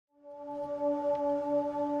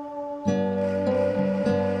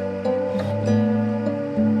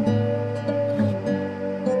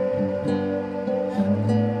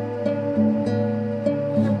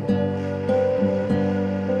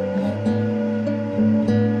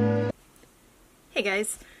Hey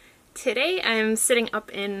guys, today I'm sitting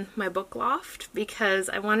up in my book loft because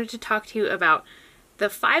I wanted to talk to you about the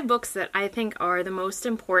 5 books that I think are the most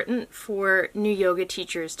important for new yoga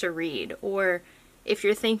teachers to read, or if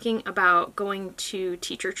you're thinking about going to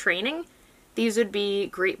teacher training, these would be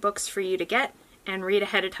great books for you to get and read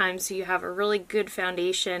ahead of time so you have a really good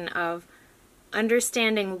foundation of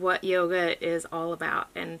understanding what yoga is all about.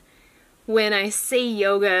 And when I say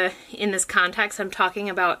yoga in this context, I'm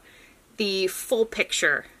talking about the full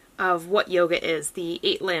picture of what yoga is, the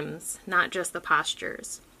 8 limbs, not just the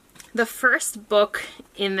postures. The first book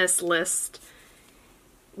in this list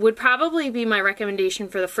would probably be my recommendation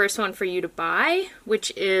for the first one for you to buy,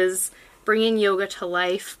 which is Bringing Yoga to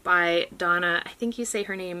Life by Donna, I think you say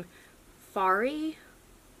her name, Farhi?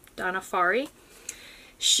 Donna Farhi.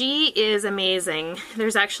 She is amazing.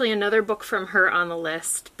 There's actually another book from her on the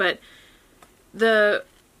list, but the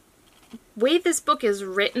way this book is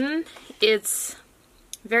written, it's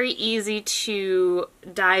very easy to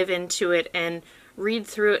dive into it and read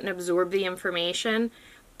through it and absorb the information,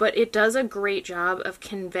 but it does a great job of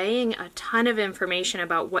conveying a ton of information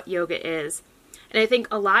about what yoga is. And I think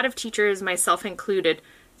a lot of teachers, myself included,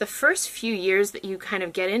 the first few years that you kind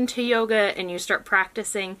of get into yoga and you start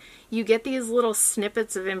practicing, you get these little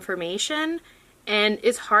snippets of information, and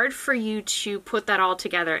it's hard for you to put that all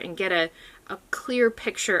together and get a clear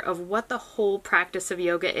picture of what the whole practice of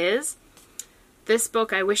yoga is. This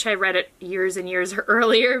book, I wish I read it years and years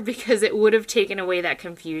earlier because it would have taken away that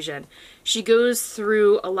confusion. She goes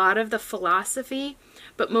through a lot of the philosophy,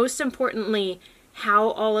 but most importantly, how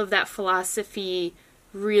all of that philosophy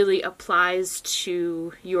really applies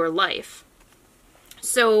to your life.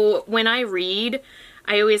 So when I read,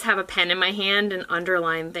 I always have a pen in my hand and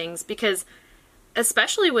underline things because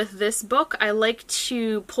especially with this book, I like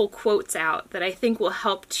to pull quotes out that I think will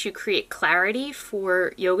help to create clarity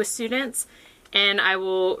for yoga students. And I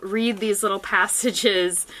will read these little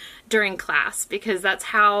passages during class because that's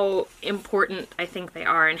how important I think they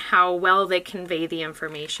are and how well they convey the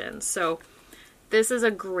information. So this is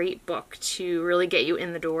a great book to really get you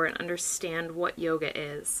in the door and understand what yoga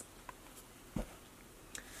is.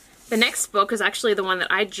 The next book is actually the one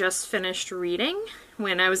that I just finished reading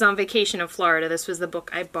when I was on vacation in Florida. This was the book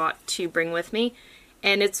I bought to bring with me.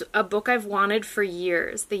 And it's a book I've wanted for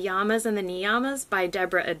years, The Yamas and the Niyamas by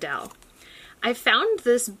Deborah Adele. I found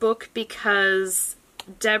this book because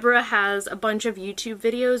Deborah has a bunch of YouTube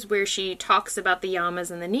videos where she talks about the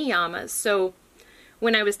yamas and the niyamas. So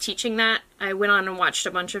when I was teaching that, I went on and watched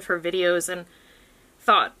a bunch of her videos and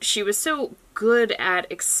thought she was so good at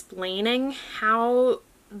explaining how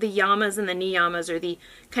the yamas and the niyamas are the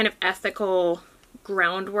kind of ethical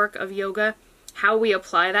groundwork of yoga, how we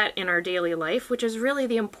apply that in our daily life, which is really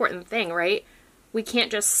the important thing, right? We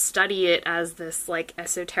can't just study it as this like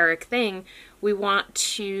esoteric thing. We want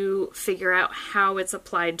to figure out how it's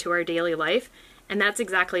applied to our daily life, and that's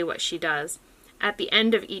exactly what she does. At the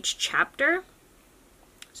end of each chapter,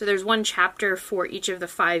 so there's one chapter for each of the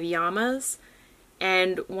 5 yamas,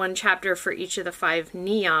 and one chapter for each of the 5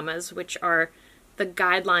 niyamas, which are the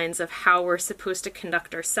guidelines of how we're supposed to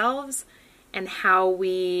conduct ourselves and how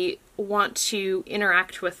we want to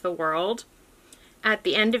interact with the world. At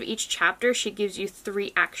the end of each chapter, she gives you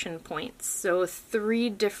 3 action points. So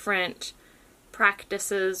 3 different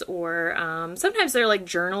practices, or sometimes they're like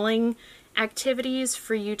journaling activities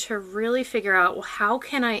for you to really figure out, well, how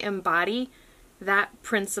can I embody that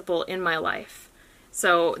principle in my life?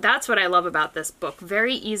 So that's what I love about this book.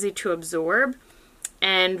 Very easy to absorb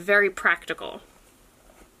and very practical.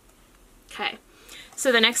 Okay,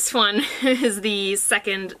 so the next one is the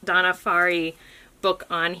second Donna Farhi book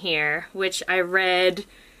on here, which I read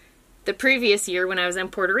the previous year when I was in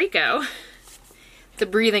Puerto Rico, The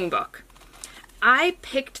Breathing Book. I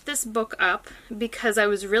picked this book up because I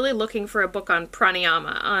was really looking for a book on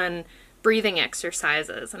pranayama, on breathing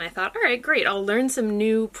exercises, and I thought, all right, great, I'll learn some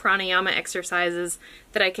new pranayama exercises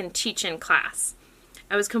that I can teach in class.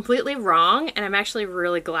 I was completely wrong, and I'm actually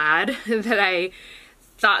really glad that I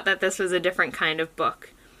thought that this was a different kind of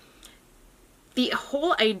book. The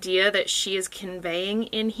whole idea that she is conveying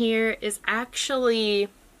in here is actually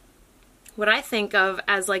what I think of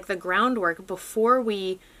as like the groundwork before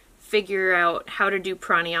we figure out how to do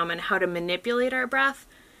pranayama and how to manipulate our breath.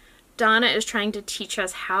 Donna is trying to teach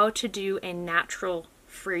us how to do a natural,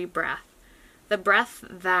 free breath. The breath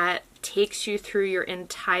that takes you through your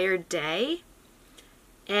entire day,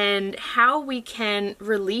 and how we can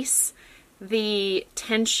release the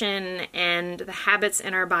tension and the habits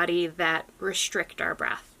in our body that restrict our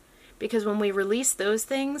breath. Because when we release those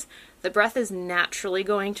things, the breath is naturally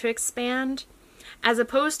going to expand. as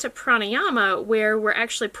opposed to pranayama, where we're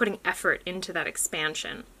actually putting effort into that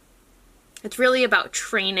expansion. It's really about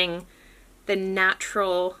training the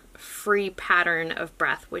natural, free pattern of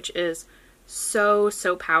breath, which is so,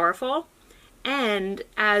 so powerful. And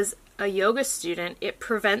as a yoga student, it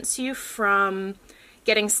prevents you from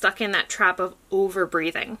getting stuck in that trap of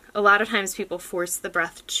over-breathing. A lot of times people force the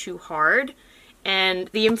breath too hard, and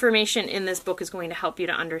the information in this book is going to help you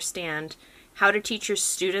to understand how to teach your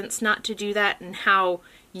students not to do that and how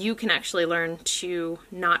you can actually learn to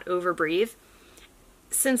not over-breathe.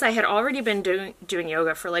 Since I had already been doing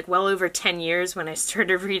yoga for like well over 10 years when I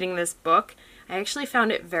started reading this book, I actually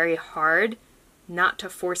found it very hard not to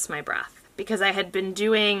force my breath, because I had been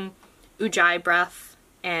doing Ujjayi breath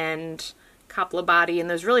and Kapalabhati and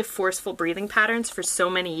those really forceful breathing patterns for so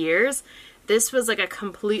many years. This was like a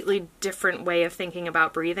completely different way of thinking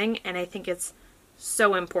about breathing, and I think it's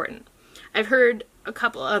so important. I've heard a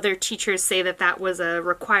couple other teachers say that that was a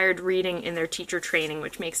required reading in their teacher training,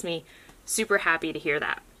 which makes me super happy to hear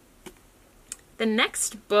that. The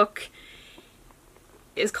next book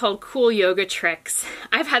is called Cool Yoga Tricks.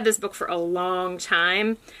 I've had this book for a long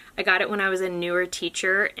time. I got it when I was a newer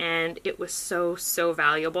teacher, and it was so, so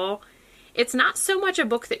valuable. It's not so much a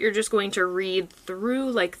book that you're just going to read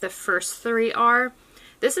through like the first three are.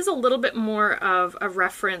 This is a little bit more of a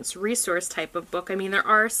reference resource type of book. I mean, there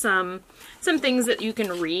are some things that you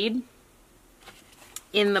can read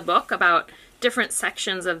in the book about different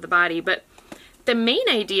sections of the body, but the main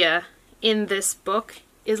idea in this book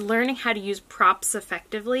is learning how to use props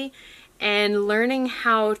effectively and learning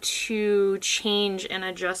how to change and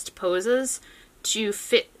adjust poses to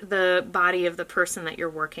fit the body of the person that you're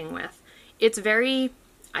working with. It's very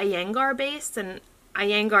Iyengar based, and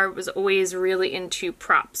Iyengar was always really into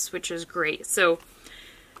props, which is great. So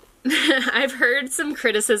I've heard some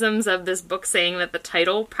criticisms of this book saying that the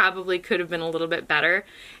title probably could have been a little bit better.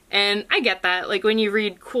 And I get that. Like when you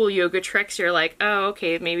read Cool Yoga Tricks, you're like, oh,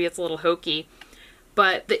 okay, maybe it's a little hokey.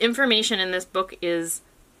 But the information in this book is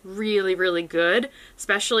really, really good,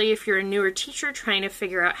 especially if you're a newer teacher trying to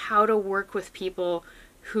figure out how to work with people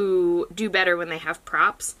who do better when they have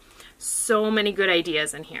props. So many good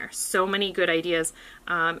ideas in here. So many good ideas,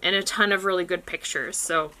 and a ton of really good pictures.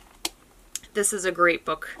 So this is a great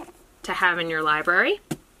book to have in your library.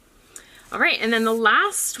 All right, and then the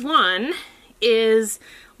last one is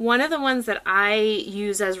one of the ones that I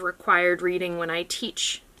use as required reading when I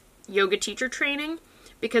teach yoga teacher training,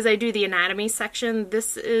 because I do the anatomy section.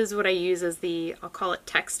 This is what I use as the, I'll call it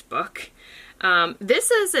textbook. This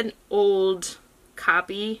is an old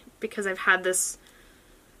copy because I've had this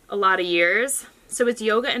a lot of years. So it's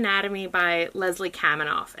Yoga Anatomy by Leslie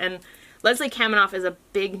Kaminoff. And Leslie Kaminoff is a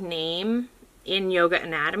big name in yoga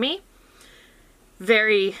anatomy.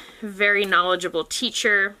 Very, very knowledgeable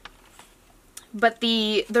teacher. But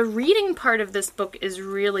the reading part of this book is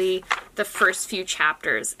really the first few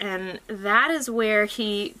chapters. And that is where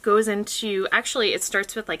he goes into, actually it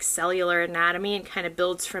starts with like cellular anatomy and kind of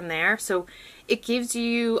builds from there. So it gives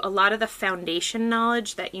you a lot of the foundation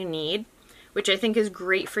knowledge that you need, which I think is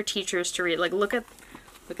great for teachers to read. Like look at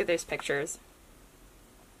those pictures.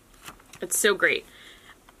 It's so great.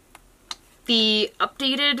 The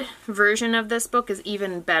updated version of this book is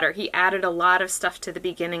even better. He added a lot of stuff to the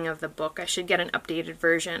beginning of the book. I should get an updated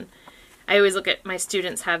version. I always look at my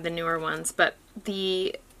students have the newer ones, but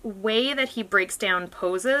the way that he breaks down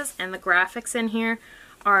poses and the graphics in here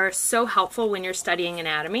are so helpful when you're studying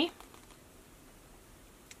anatomy.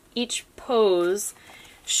 Each pose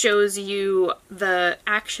shows you the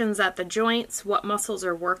actions at the joints, what muscles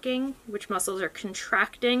are working, which muscles are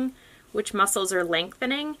contracting, which muscles are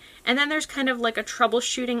lengthening, and then there's kind of like a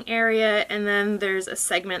troubleshooting area, and then there's a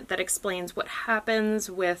segment that explains what happens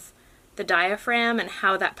with the diaphragm and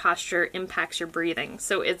how that posture impacts your breathing.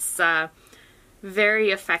 So it's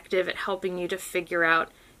very effective at helping you to figure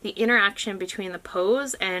out the interaction between the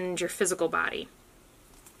pose and your physical body.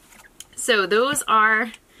 So those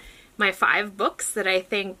are my 5 books that I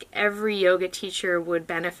think every yoga teacher would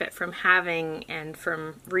benefit from having and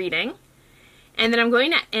from reading. And then I'm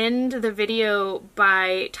going to end the video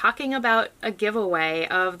by talking about a giveaway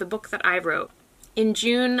of the book that I wrote. In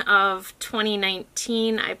June of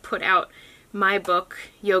 2019, I put out my book,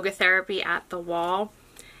 Yoga Therapy at the Wall.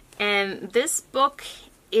 And this book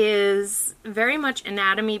is very much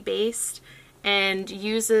anatomy based and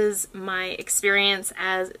uses my experience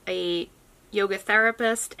as a yoga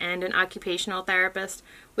therapist and an occupational therapist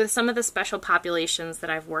with some of the special populations that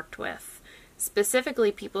I've worked with.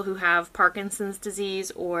 Specifically people who have Parkinson's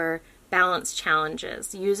disease or balance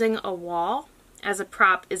challenges. Using a wall as a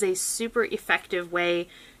prop is a super effective way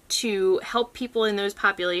to help people in those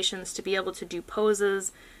populations to be able to do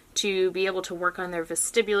poses, to be able to work on their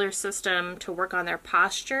vestibular system, to work on their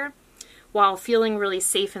posture, while feeling really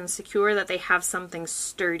safe and secure that they have something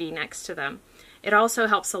sturdy next to them. It also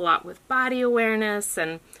helps a lot with body awareness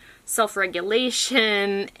and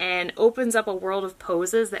self-regulation, and opens up a world of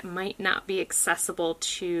poses that might not be accessible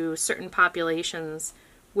to certain populations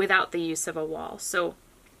without the use of a wall. So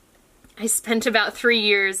I spent about 3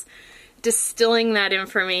 years distilling that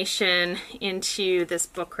information into this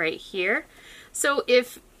book right here. So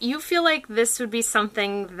if you feel like this would be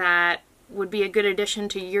something that would be a good addition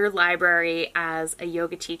to your library as a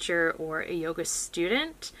yoga teacher or a yoga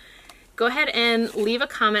student, go ahead and leave a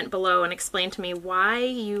comment below and explain to me why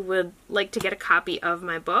you would like to get a copy of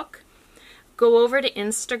my book. Go over to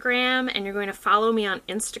Instagram, and you're going to follow me on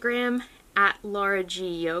Instagram at Laura G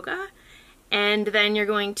Yoga, and then you're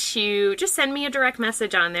going to just send me a direct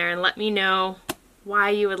message on there and let me know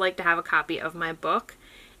why you would like to have a copy of my book,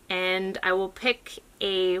 and I will pick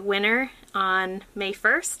a winner on May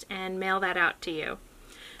 1st and mail that out to you.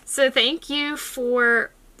 So thank you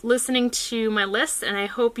for listening to my list, and I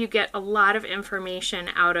hope you get a lot of information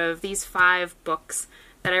out of these 5 books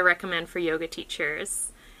that I recommend for yoga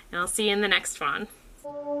teachers. And I'll see you in the next one.